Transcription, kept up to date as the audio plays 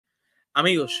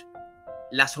Amigos,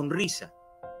 la sonrisa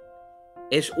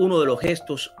es uno de los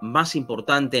gestos más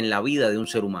importantes en la vida de un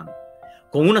ser humano.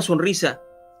 Con una sonrisa,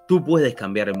 tú puedes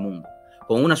cambiar el mundo.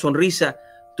 Con una sonrisa,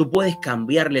 tú puedes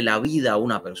cambiarle la vida a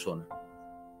una persona.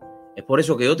 Es por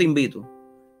eso que yo te invito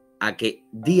a que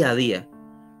día a día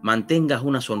mantengas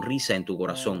una sonrisa en tu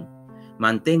corazón,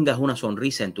 mantengas una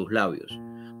sonrisa en tus labios,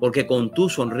 porque con tu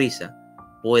sonrisa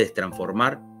puedes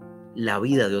transformar la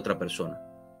vida de otra persona.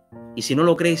 Y si no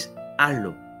lo crees,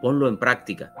 hazlo, ponlo en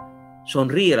práctica.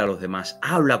 Sonríele a los demás,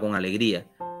 habla con alegría,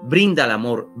 bríndale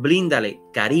amor, bríndale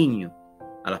cariño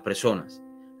a las personas,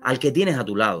 al que tienes a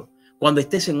tu lado, cuando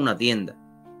estés en una tienda,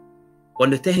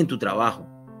 cuando estés en tu trabajo,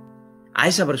 a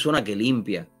esa persona que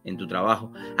limpia en tu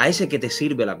trabajo, a ese que te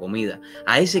sirve la comida,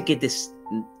 a ese que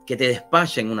te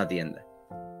despacha en una tienda,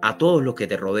 a todos los que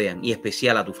te rodean y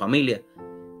especial a tu familia,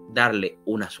 darle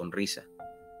una sonrisa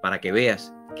para que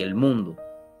veas que el mundo,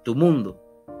 tu mundo,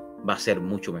 va a ser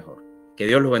mucho mejor. Que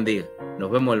Dios los bendiga.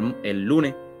 Nos vemos el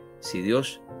lunes, si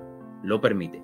Dios lo permite.